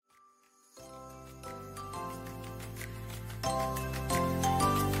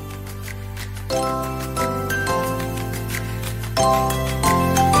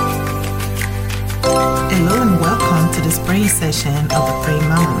praying session of the Praying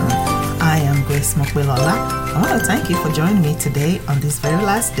Mama Room. I am Grace Mopelola. I want to thank you for joining me today on this very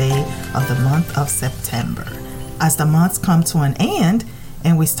last day of the month of September. As the months come to an end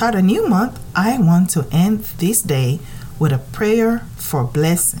and we start a new month, I want to end this day with a prayer for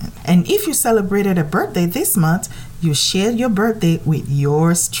blessing. And if you celebrated a birthday this month, you shared your birthday with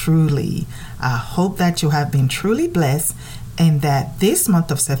yours truly. I hope that you have been truly blessed and that this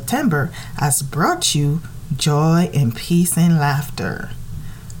month of September has brought you joy and peace and laughter.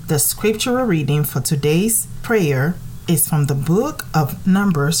 The scriptural reading for today's prayer is from the book of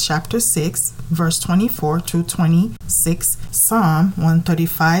Numbers chapter 6 verse 24 through 26, Psalm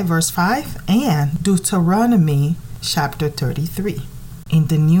 135 verse 5, and Deuteronomy chapter 33 in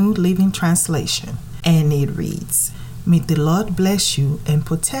the New Living Translation. And it reads, "May the Lord bless you and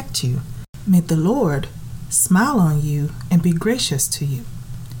protect you. May the Lord smile on you and be gracious to you.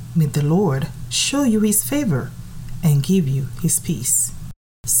 May the Lord show you his favor and give you his peace."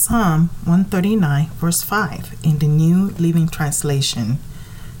 Psalm 139 verse 5 in the New Living Translation.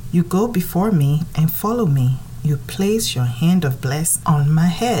 "You go before me and follow me. You place your hand of blessing on my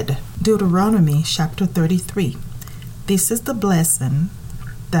head." Deuteronomy chapter 33. This is the blessing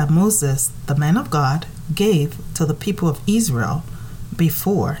that Moses, the man of God, gave to the people of Israel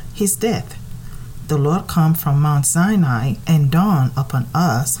before his death. "The Lord come from Mount Sinai and dawned upon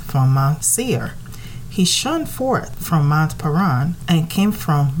us from Mount Seir. He shone forth from Mount Paran and came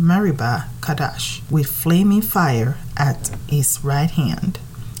from Meribah Kadesh with flaming fire at his right hand.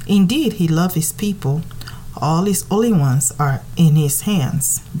 Indeed, he loved his people. All his holy ones are in his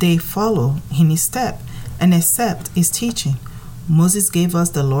hands. They follow in his step and accept his teaching. Moses gave us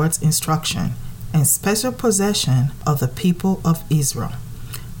the Lord's instruction and special possession of the people of Israel.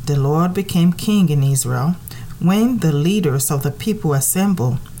 The Lord became king in Israel when the leaders of the people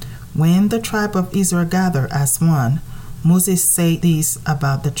assembled. When the tribe of Israel gathered as one, Moses said this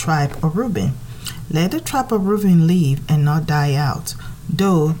about the tribe of Reuben: "Let the tribe of Reuben live and not die out,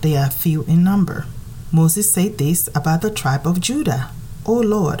 though they are few in number." Moses said this about the tribe of Judah: "O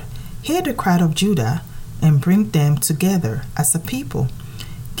Lord, hear the cry of Judah and bring them together as a people.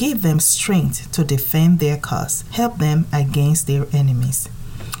 Give them strength to defend their cause. Help them against their enemies."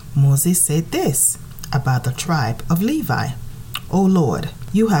 Moses said this about the tribe of Levi: "O Lord,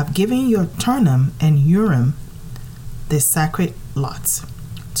 you have given your Thummim and Urim, the sacred lots,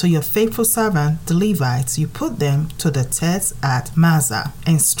 to your faithful servant the Levites. You put them to the test at Massah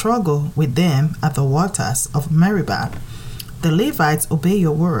and struggle with them at the waters of Meribah. The Levites obey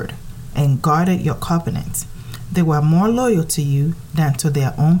your word and guarded your covenant. They were more loyal to you than to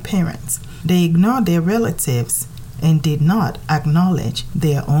their own parents. They ignored their relatives and did not acknowledge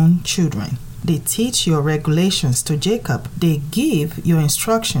their own children. They teach your regulations to Jacob. They give your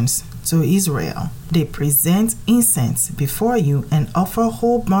instructions to Israel. They present incense before you and offer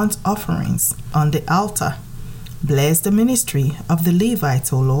whole burnt offerings on the altar. Bless the ministry of the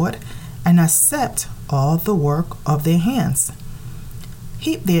Levites, O Lord, and accept all the work of their hands.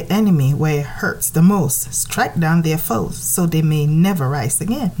 Hit their enemy where it hurts the most. Strike down their foes so they may never rise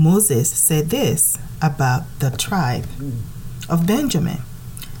again." Moses said this about the tribe of Benjamin: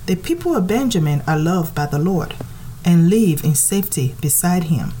 "The people of Benjamin are loved by the Lord and live in safety beside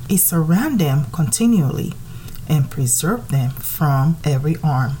him. He surrounds them continually and preserves them from every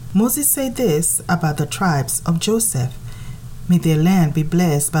harm." Moses said this about the tribes of Joseph: "May their land be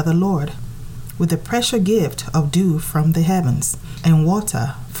blessed by the Lord with the precious gift of dew from the heavens and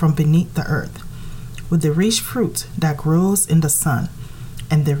water from beneath the earth, with the rich fruit that grows in the sun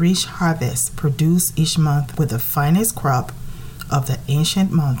and the rich harvest produced each month, with the finest crop of the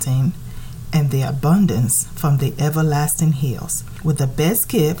ancient mountain and the abundance from the everlasting hills, with the best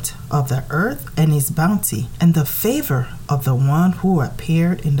gift of the earth and its bounty, and the favor of the one who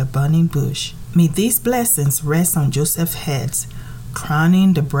appeared in the burning bush." May these blessings rest on Joseph's head,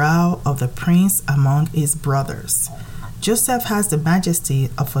 crowning the brow of the prince among his brothers. Joseph has the majesty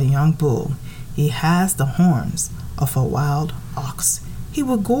of a young bull. He has the horns of a wild ox. He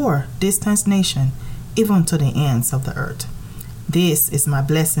will gore distant nation, even to the ends of the earth. "This is my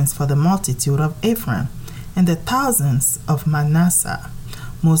blessings for the multitude of Ephraim and the thousands of Manasseh."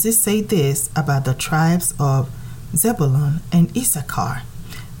 Moses said this about the tribes of Zebulun and Issachar: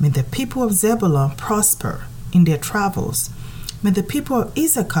 "May the people of Zebulun prosper in their travels. May the people of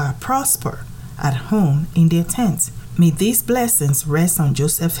Issachar prosper at home in their tents." May these blessings rest on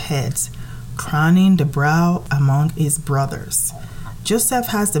Joseph's head, crowning the brow among his brothers. Joseph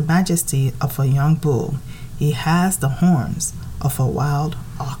has the majesty of a young bull. He has the horns of a wild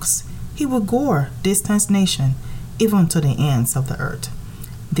ox. He will gore distant nation, even to the ends of the earth.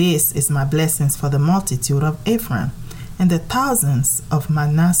 "This is my blessings for the multitude of Ephraim and the thousands of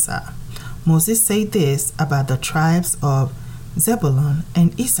Manasseh. Moses said this about the tribes of Zebulun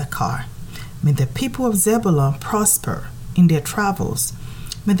and Issachar. May the people of Zebulun prosper in their travels.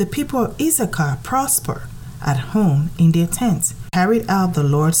 May the people of Issachar prosper at home in their tents, carried out the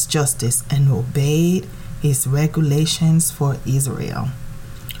Lord's justice and obeyed his regulations for Israel.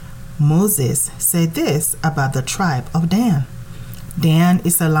 Moses said this about the tribe of Dan. Dan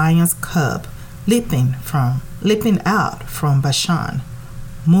is a lion's cub leaping out from Bashan.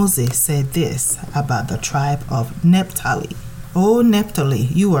 Moses said this about the tribe of Naphtali. O Naphtali,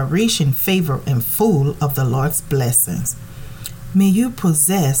 you are rich in favor and full of the Lord's blessings. May you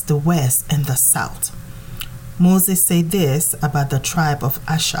possess the west and the south. Moses said this about the tribe of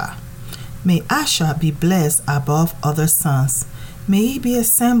Asher. May Asher be blessed above other sons. May he be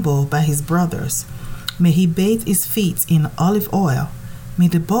assembled by his brothers. May he bathe his feet in olive oil. May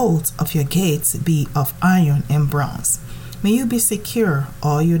the bolts of your gates be of iron and bronze. May you be secure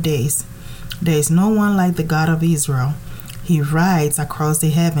all your days. There is no one like the God of Israel. He rides across the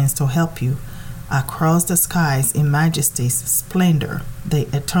heavens to help you, across the skies in majesty's splendor. The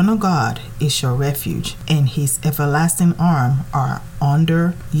eternal God is your refuge, and his everlasting arm are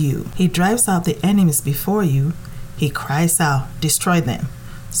under you. He drives out the enemies before you. He cries out, destroy them.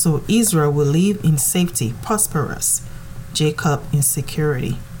 So Israel will live in safety, prosperous, Jacob in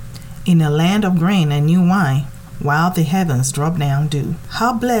security, in a land of grain and new wine, while the heavens drop down dew.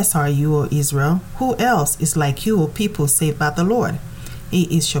 How blessed are you, O Israel! Who else is like you, O people saved by the Lord? He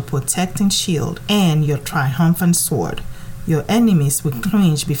is your protecting shield and your triumphant sword. Your enemies will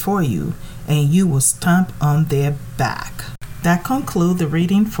cringe before you, and you will stomp on their back. That concludes the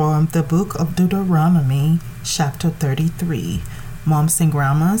reading from the book of Deuteronomy, chapter 33. Moms and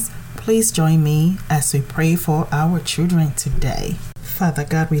grandmas, please join me as we pray for our children today. Father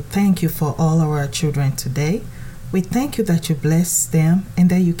God, we thank you for all of our children today. We thank you that you bless them and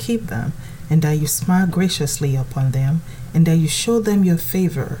that you keep them and that you smile graciously upon them and that you show them your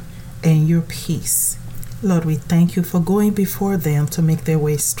favor and your peace. Lord, we thank you for going before them to make their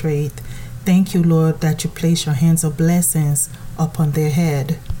way straight. Thank you, Lord, that you place your hands of blessings upon their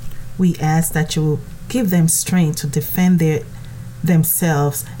head. We ask that you will give them strength to defend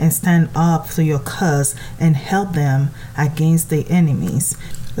themselves and stand up to your cause and help them against the enemies.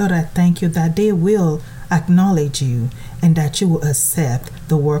 Lord, I thank you that they will acknowledge you and that you will accept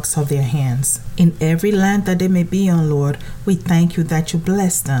the works of their hands. In every land that they may be on, Lord, we thank you that you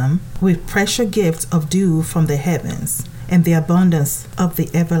bless them with precious gifts of dew from the heavens, and the abundance of the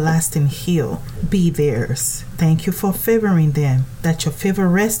everlasting hill be theirs. Thank you for favoring them, that your favor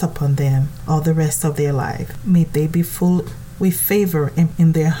rest upon them all the rest of their life. May they be full with favor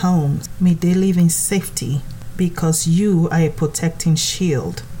in their homes. May they live in safety, because you are a protecting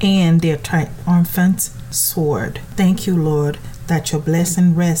shield and their triumphant sword. Thank you, Lord, that your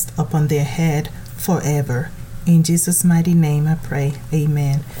blessing rests upon their head forever. In Jesus' mighty name I pray.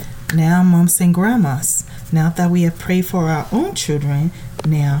 Amen. Now, moms and grandmas, now that we have prayed for our own children,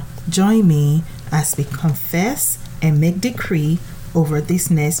 now join me as we confess and make decree over this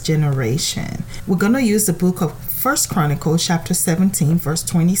next generation. We're going to use the book of 1 Chronicles chapter 17 verse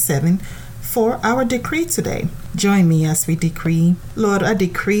 27 for our decree today. Join me as we decree. Lord, I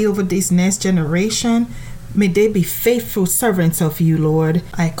decree over this next generation, may they be faithful servants of you, Lord.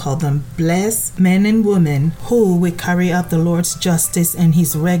 I call them blessed men and women who will carry out the Lord's justice and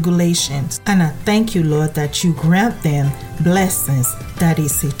his regulations. And I thank you, Lord, that you grant them blessings that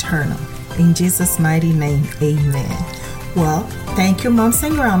is eternal. In Jesus' mighty name, amen. Well, thank you, moms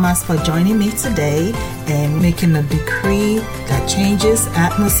and grandmas, for joining me today and making a decree that changes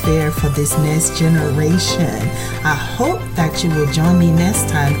atmosphere for this next generation. I hope that you will join me next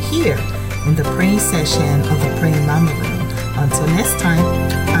time here in the praying session of the Praying Mama Room. Until next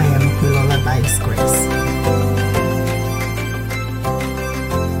time.